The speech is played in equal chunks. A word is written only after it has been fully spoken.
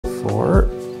4.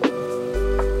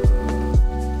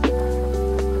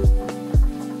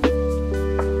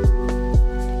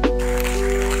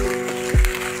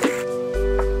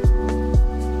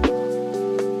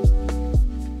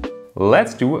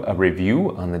 Let's do a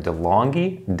review on the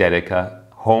DeLonghi Dedica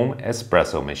Home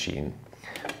Espresso machine.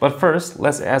 But first,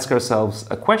 let's ask ourselves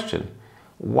a question.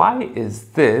 Why is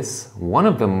this one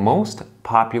of the most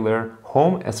popular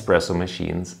home espresso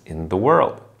machines in the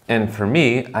world? And for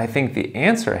me, I think the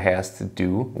answer has to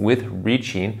do with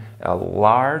reaching a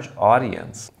large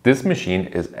audience. This machine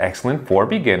is excellent for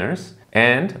beginners,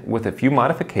 and with a few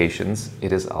modifications,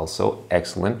 it is also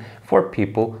excellent for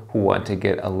people who want to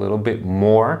get a little bit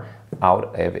more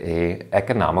out of an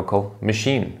economical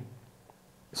machine.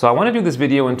 So I want to do this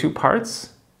video in 2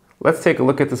 parts. Let's take a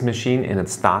look at this machine in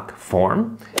its stock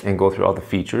form and go through all the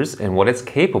features and what it's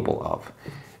capable of.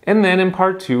 And then in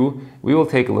part 2, we will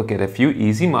take a look at a few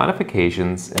easy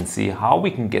modifications and see how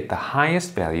we can get the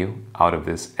highest value out of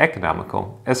this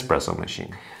economical espresso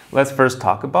machine. Let's first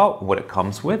talk about what it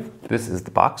comes with. This is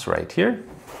the box right here.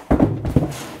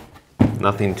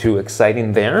 Nothing too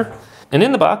exciting there. And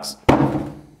in the box,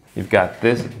 you've got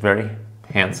this very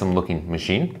handsome looking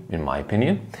machine, in my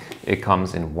opinion. It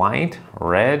comes in white,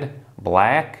 red,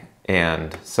 black,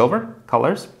 and silver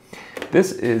colors.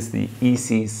 This is the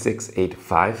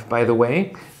EC685, by the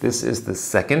way. This is the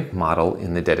second model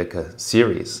in the Dedica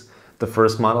series. The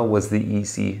first model was the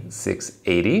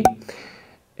EC680.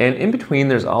 And in between,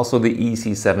 there's also the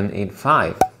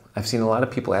EC785. I've seen a lot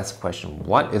of people ask the question,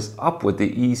 what is up with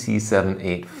the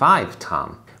EC785,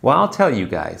 Tom? Well, I'll tell you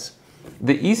guys.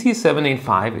 The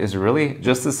EC785 is really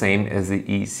just the same as the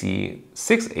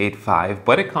EC685,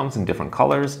 but it comes in different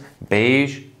colors,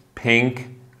 beige, pink,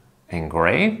 and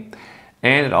gray.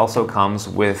 And it also comes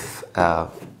with a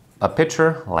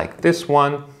pitcher like this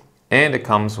one, and it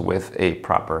comes with a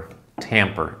proper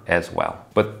tamper as well.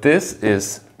 But this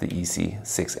is the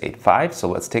EC685, so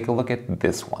let's take a look at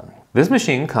this one. This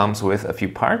machine comes with a few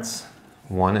parts.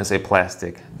 One is a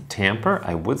plastic tamper.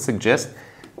 I would suggest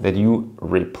that you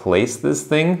replace this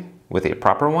thing with a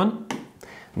proper one,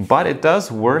 but it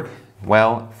does work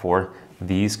well for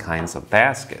these kinds of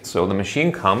baskets. So the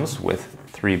machine comes with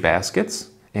 3 baskets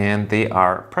and they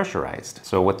are pressurized.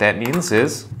 So what that means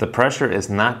is the pressure is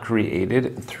not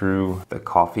created through the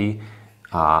coffee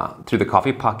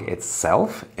puck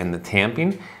itself and the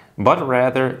tamping, but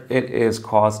rather it is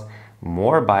caused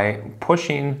more by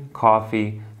pushing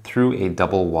coffee through a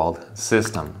double-walled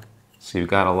system. So you've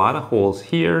got a lot of holes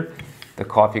here, the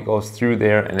coffee goes through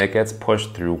there and it gets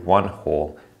pushed through one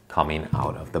hole coming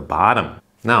out of the bottom.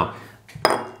 Now,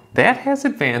 that has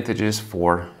advantages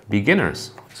for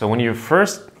beginners. So when you're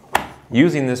first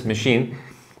using this machine,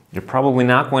 you're probably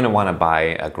not going to want to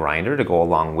buy a grinder to go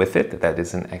along with it. That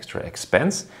is an extra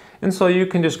expense. And so you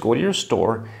can just go to your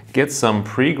store, get some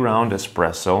pre-ground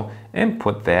espresso and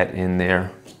put that in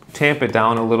there, tamp it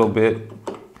down a little bit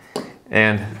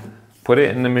and put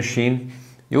it in the machine.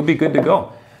 You'll be good to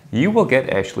go. You will get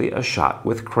actually a shot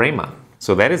with crema.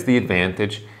 So that is the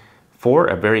advantage for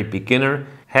a very beginner.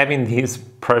 Having these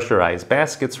pressurized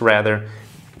baskets rather,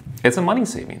 it's a money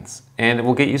savings and it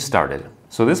will get you started.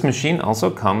 So this machine also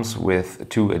comes with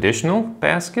 2 additional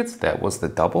baskets. That was the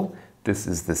double. This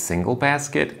is the single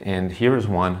basket, and here is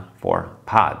one for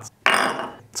pods.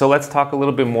 So let's talk a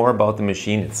little bit more about the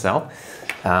machine itself.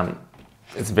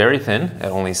 It's very thin,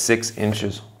 at only 6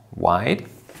 inches wide.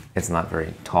 It's not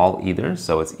very tall either,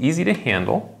 so it's easy to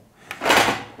handle.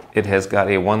 It has got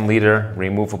a 1 liter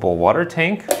removable water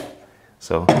tank,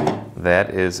 so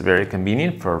that is very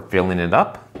convenient for filling it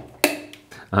up.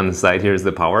 On the side here is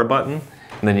the power button.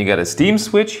 And then you got a steam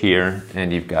switch here,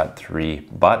 and you've got 3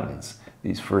 buttons.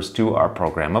 These first 2 are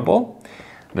programmable.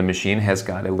 The machine has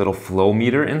got a little flow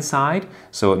meter inside,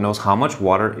 so it knows how much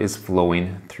water is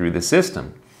flowing through the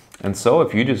system. And so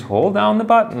if you just hold down the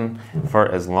button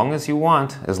for as long as you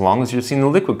want, as long as you're seeing the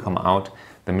liquid come out,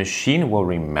 the machine will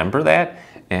remember that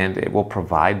and it will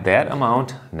provide that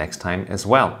amount next time as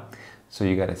well. So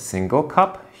you got a single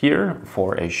cup here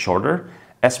for a shorter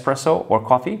espresso or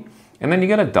coffee, and then you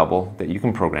got a double that you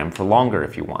can program for longer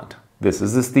if you want. This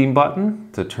is the steam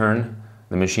button to turn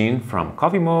the machine from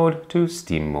coffee mode to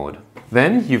steam mode.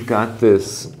 Then you've got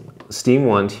this steam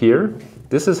wand here.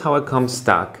 This is how it comes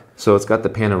stock. So it's got the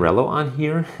Panarello on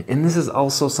here, and this is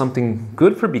also something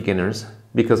good for beginners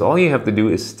because all you have to do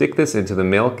is stick this into the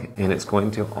milk and it's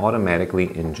going to automatically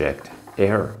inject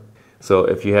air. So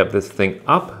if you have this thing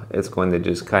up, it's going to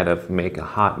just kind of make a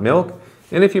hot milk,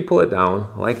 and if you pull it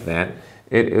down like that,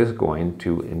 it is going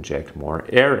to inject more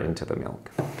air into the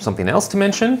milk. Something else to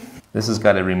mention, this has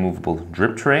got a removable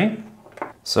drip tray.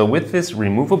 So with this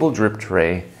removable drip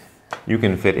tray, you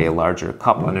can fit a larger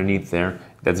cup underneath there.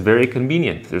 That's very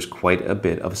convenient. There's quite a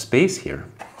bit of space here.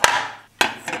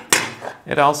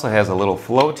 It also has a little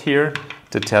float here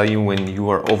to tell you when you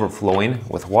are overflowing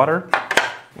with water.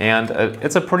 And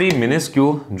it's a pretty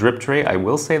minuscule drip tray, I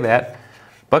will say that.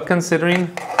 But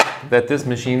considering that this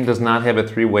machine does not have a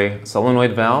three-way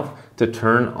solenoid valve to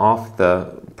turn off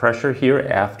the pressure here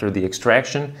after the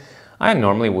extraction, I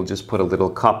normally will just put a little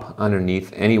cup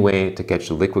underneath anyway to catch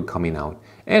the liquid coming out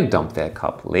and dump that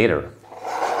cup later.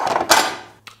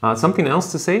 Something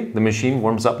else to say, the machine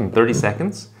warms up in 30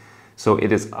 seconds. So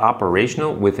it is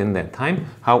operational within that time.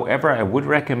 However, I would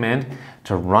recommend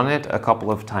to run it a couple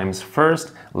of times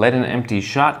first, let an empty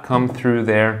shot come through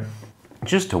there,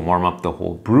 just to warm up the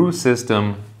whole brew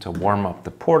system, to warm up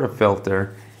the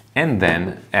portafilter, and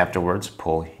then afterwards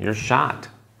pull your shot.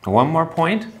 One more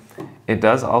point, it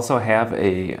does also have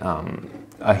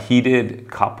a heated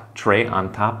cup tray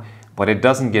on top, but it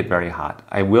doesn't get very hot.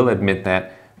 I will admit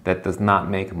that does not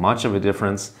make much of a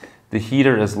difference. The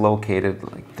heater is located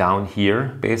like down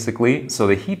here, basically, so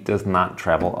the heat does not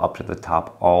travel up to the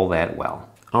top all that well.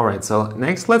 All right, so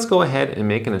next let's go ahead and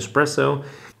make an espresso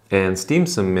and steam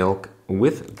some milk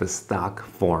with the stock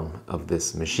form of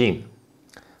this machine.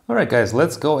 All right, guys,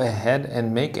 let's go ahead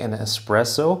and make an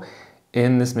espresso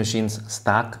in this machine's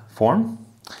stock form.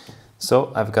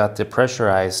 So I've got the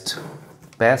pressurized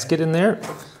basket in there.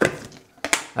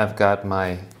 I've got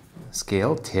my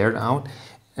scale tared out,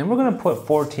 and we're gonna put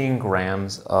 14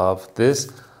 grams of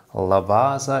this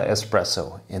Lavazza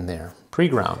espresso in there,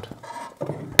 pre-ground.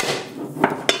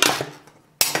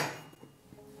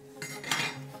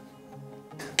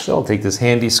 So I'll take this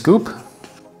handy scoop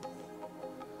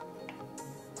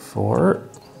for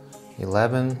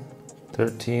 11,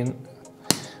 13,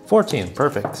 14,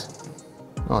 perfect.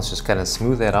 Now let's just kind of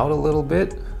smooth that out a little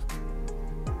bit.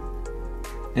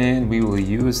 And we will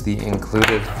use the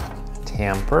included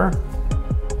Tamper.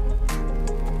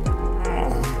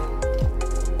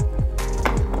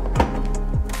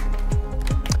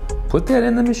 Put that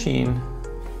in the machine,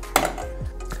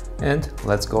 and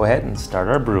let's go ahead and start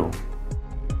our brew.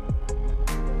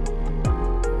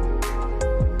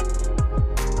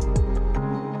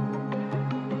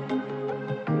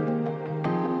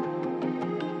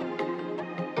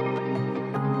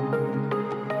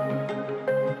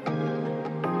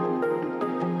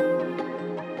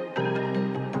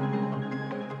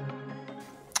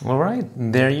 All right,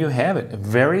 there you have it.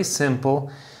 Very simple,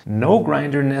 no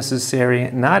grinder necessary,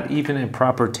 not even a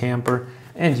proper tamper,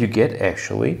 and you get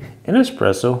actually an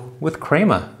espresso with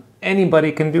crema.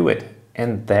 Anybody can do it,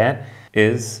 and that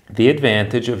is the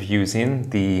advantage of using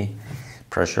the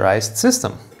pressurized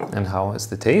system. And how is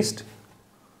the taste?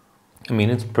 I mean,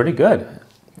 it's pretty good.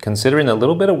 Considering the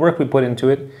little bit of work we put into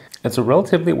it, it's a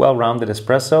relatively well-rounded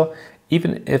espresso,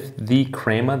 even if the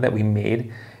crema that we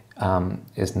made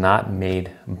is not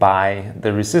made by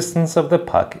the resistance of the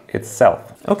puck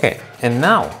itself. Okay, and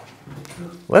now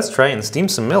let's try and steam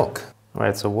some milk. All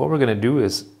right, so what we're gonna do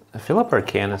is fill up our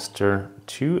canister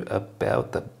to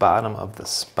about the bottom of the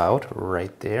spout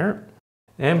right there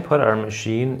and put our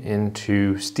machine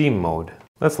into steam mode.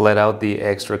 Let's let out the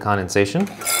extra condensation.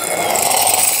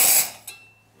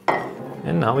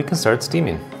 And now we can start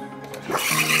steaming.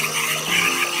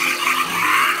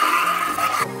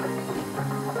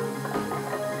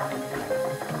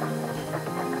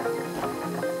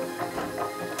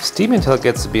 Steam until it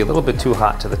gets to be a little bit too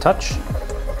hot to the touch.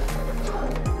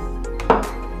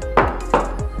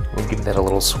 We'll give that a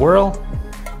little swirl.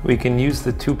 We can use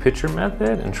the 2-pitcher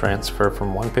method and transfer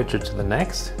from one pitcher to the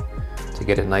next to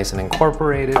get it nice and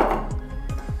incorporated.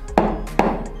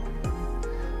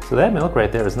 So that milk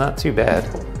right there is not too bad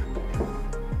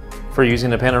for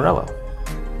using a Panarello.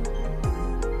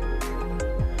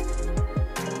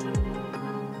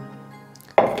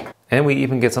 And we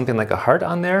even get something like a heart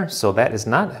on there, so that is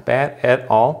not bad at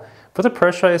all for the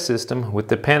pressurized system with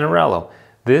the Panarello.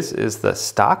 This is the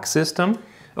stock system.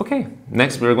 Okay,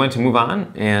 next we're going to move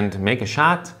on and make a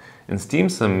shot and steam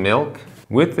some milk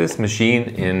with this machine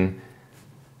in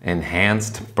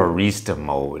enhanced barista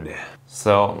mode.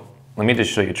 So let me just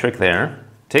show you a trick there.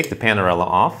 Take the Panarello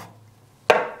off,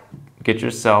 get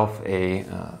yourself a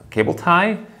cable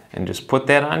tie and just put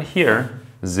that on here,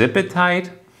 zip it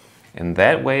tight, and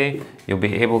that way you'll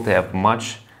be able to have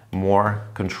much more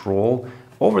control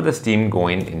over the steam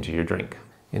going into your drink.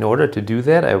 In order to do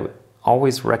that, I would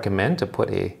always recommend to put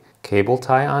a cable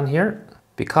tie on here,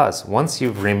 because once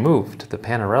you've removed the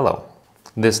Panarello,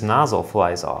 this nozzle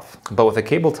flies off. But with a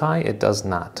cable tie, it does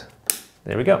not.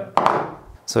 There we go.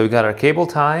 So we've got our cable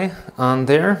tie on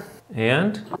there,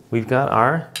 and we've got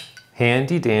our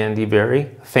handy dandy,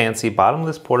 very fancy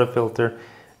bottomless portafilter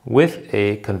with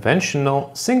a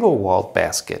conventional single-walled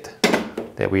basket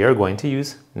that we are going to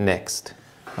use next.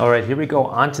 All right, here we go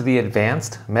on to the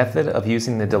advanced method of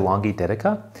using the DeLonghi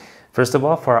Dedica. First of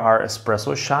all, for our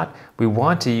espresso shot, we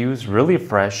want to use really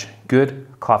fresh, good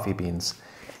coffee beans.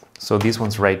 So these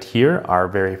ones right here are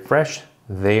very fresh.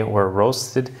 They were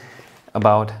roasted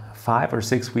about 5 or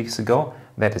 6 weeks ago.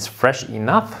 That is fresh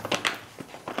enough.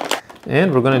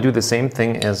 And we're going to do the same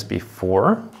thing as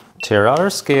before. Tear out our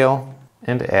scale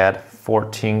and add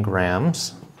 14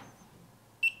 grams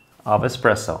of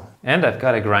espresso. And I've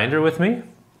got a grinder with me.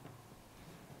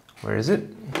 Where is it?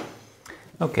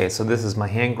 Okay, so this is my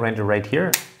hand grinder right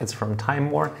here. It's from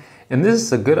Tamper, and this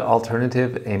is a good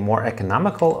alternative, a more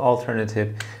economical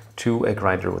alternative to a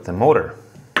grinder with a motor.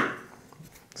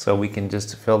 So we can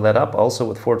just fill that up also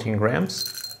with 14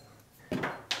 grams.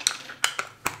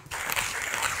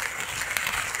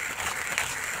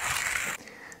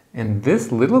 And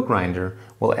this little grinder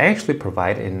will actually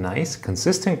provide a nice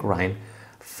consistent grind,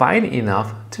 fine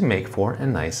enough to make for a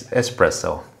nice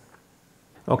espresso.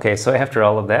 Okay, so after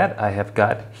all of that, I have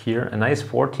got here a nice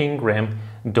 14-gram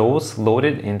dose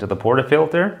loaded into the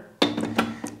portafilter.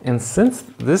 And since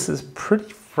this is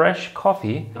pretty fresh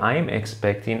coffee, I'm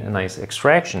expecting a nice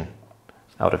extraction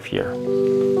out of here.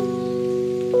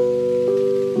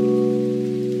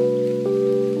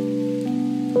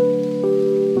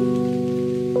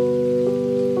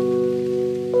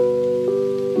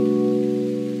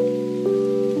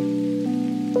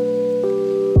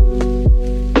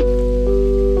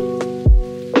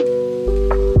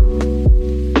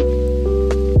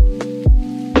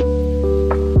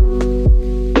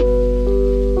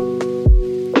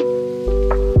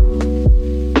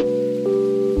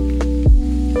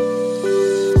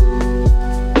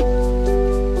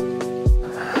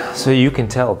 So you can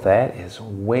tell that is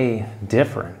way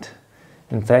different.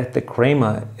 In fact, the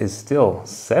crema is still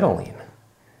settling.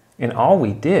 And all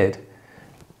we did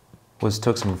was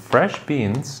took some fresh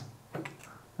beans,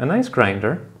 a nice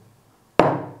grinder,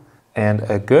 and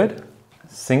a good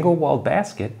single-walled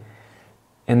basket.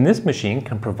 And this machine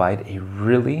can provide a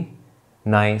really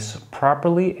nice,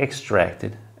 properly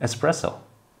extracted espresso.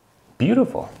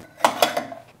 Beautiful.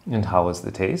 And how is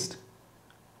the taste?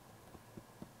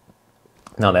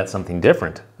 Now that's something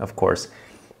different, of course.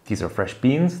 These are fresh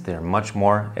beans, they're much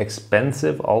more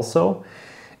expensive also.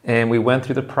 And we went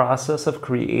through the process of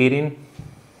creating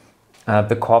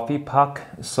the coffee puck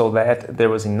so that there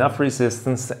was enough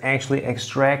resistance to actually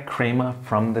extract crema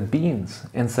from the beans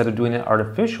instead of doing it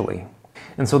artificially.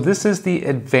 And so this is the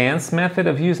advanced method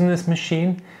of using this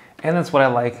machine, and that's what I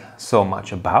like so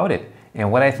much about it.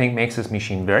 And what I think makes this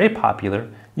machine very popular,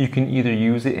 you can either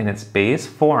use it in its base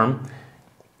form.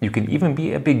 You can even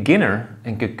be a beginner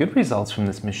and get good results from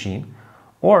this machine,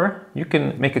 or you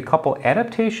can make a couple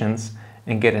adaptations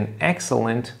and get an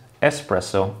excellent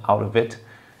espresso out of it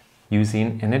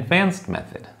using an advanced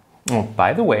method. Oh,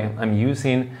 by the way, I'm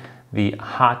using the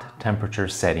hot temperature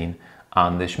setting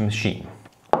on this machine.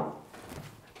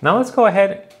 Now let's go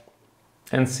ahead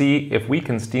and see if we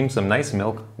can steam some nice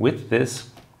milk with this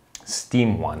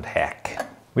steam wand hack.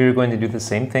 We are going to do the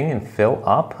same thing and fill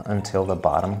up until the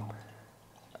bottom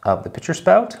of the pitcher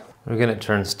spout. We're going to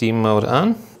turn steam mode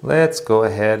on. Let's go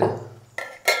ahead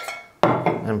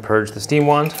and purge the steam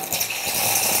wand.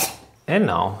 And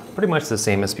now, pretty much the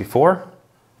same as before,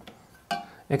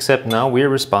 except now we're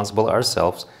responsible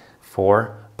ourselves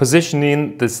for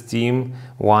positioning the steam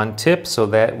wand tip so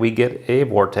that we get a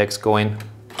vortex going.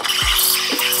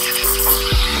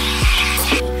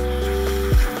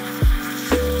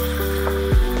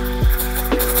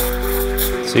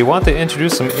 So you want to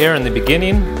introduce some air in the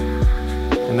beginning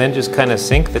and then just kind of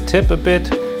sink the tip a bit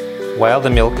while the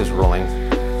milk is rolling.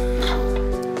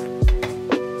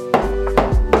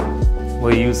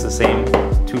 We'll use the same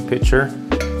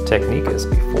 2-pitcher technique as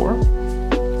before.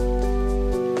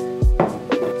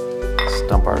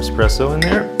 Dump our espresso in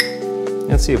there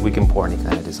and see if we can pour any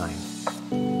kind of design.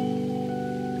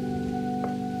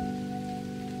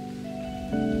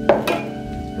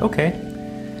 Okay,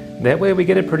 that way we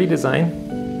get a pretty design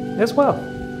as well.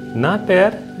 Not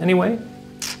bad anyway,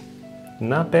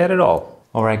 not bad at all.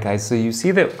 Alright guys, so you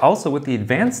see that also with the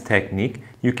advanced technique,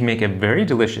 you can make a very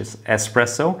delicious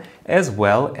espresso as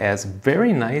well as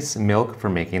very nice milk for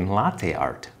making latte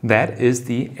art. That is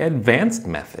the advanced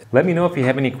method. Let me know if you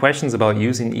have any questions about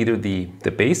using either the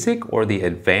basic or the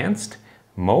advanced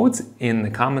modes in the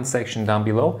comment section down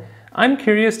below. I'm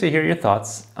curious to hear your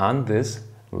thoughts on this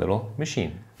little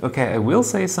machine. Okay, I will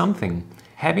say something.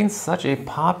 Having such a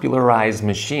popularized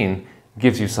machine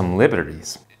gives you some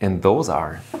liberties, and those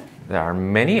are There are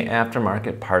many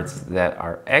aftermarket parts that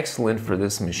are excellent for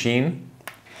this machine.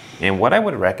 And what I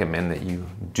would recommend that you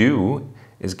do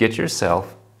is get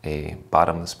yourself a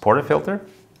bottomless portafilter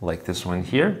like this one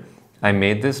here. I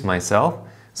made this myself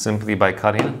simply by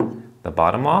cutting the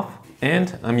bottom off,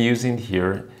 and I'm using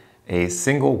here a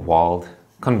single-walled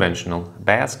conventional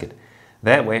basket.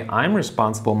 That way I'm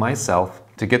responsible myself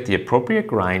to get the appropriate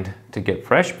grind, to get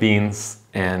fresh beans,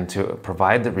 and to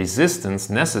provide the resistance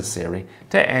necessary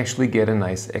to actually get a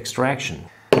nice extraction.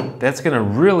 That's going to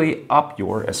really up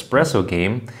your espresso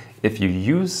game if you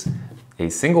use a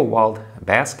single-walled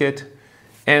basket.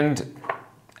 And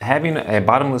having a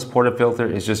bottomless portafilter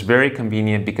is just very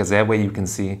convenient because that way you can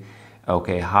see,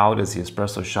 okay, how does the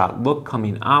espresso shot look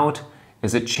coming out?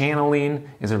 Is it channeling?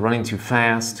 Is it running too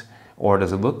fast? Or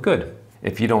does it look good?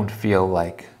 If you don't feel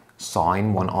like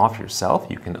sawing one off yourself,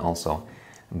 you can also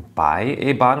buy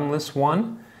a bottomless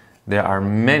one. There are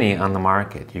many on the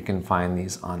market. You can find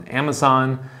these on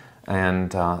Amazon,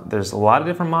 and there's a lot of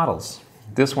different models.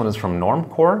 This one is from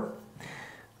Normcore,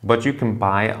 but you can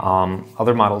buy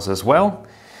other models as well.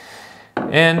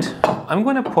 And I'm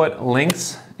going to put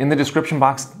links in the description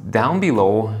box down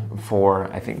below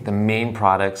for, I think, the main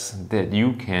products that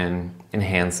you can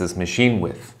enhance this machine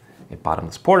with. A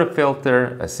bottomless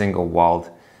portafilter, a single-walled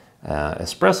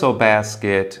espresso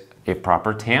basket, a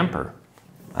proper tamper.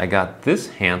 I got this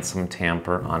handsome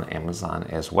tamper on Amazon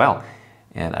as well,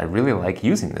 and I really like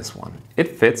using this one.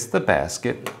 It fits the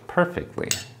basket perfectly.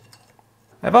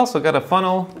 I've also got a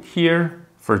funnel here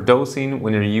for dosing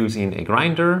when you're using a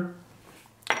grinder.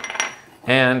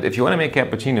 And if you want to make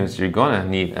cappuccinos, you're going to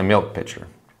need a milk pitcher.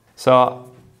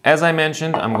 So as I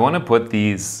mentioned, I'm going to put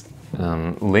these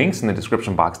links in the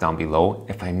description box down below.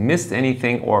 If I missed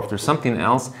anything, or if there's something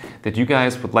else that you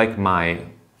guys would like my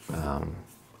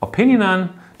opinion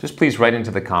on, just please write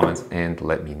into the comments and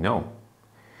let me know.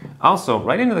 Also,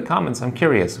 write into the comments, I'm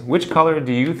curious, which color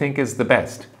do you think is the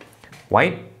best?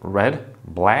 White, red,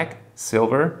 black,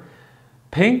 silver,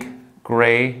 pink,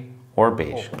 gray, or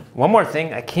beige? One more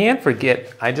thing I can't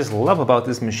forget, I just love about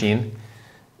this machine,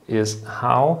 is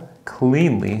how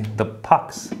cleanly the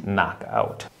pucks knock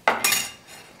out.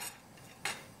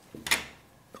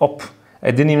 Oh,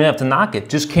 I didn't even have to knock it,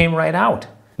 just came right out.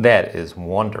 That is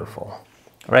wonderful.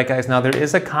 All right, guys, now there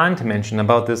is a con to mention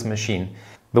about this machine.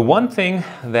 The one thing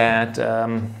that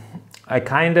I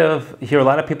kind of hear a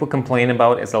lot of people complain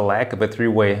about is a lack of a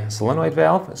three-way solenoid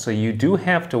valve. So you do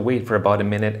have to wait for about a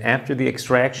minute after the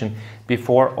extraction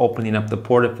before opening up the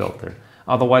portafilter.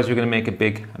 Otherwise, you're going to make a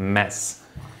big mess.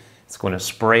 It's going to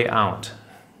spray out.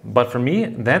 But for me,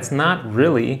 that's not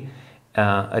really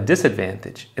a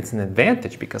disadvantage. It's an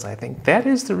advantage because I think that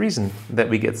is the reason that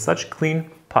we get such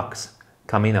clean pucks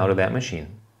coming out of that machine.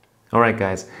 All right,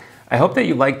 guys. I hope that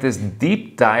you liked this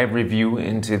deep dive review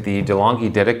into the DeLonghi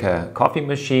Dedica coffee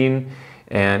machine.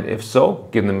 And if so,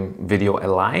 give the video a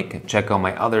like. Check out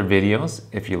my other videos.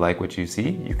 If you like what you see,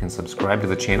 you can subscribe to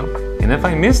the channel. And if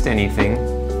I missed anything,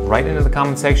 write into the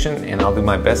comment section and I'll do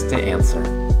my best to answer.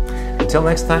 Until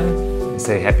next time,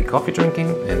 say happy coffee drinking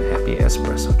and happy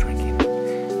espresso drinking.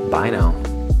 Bye now.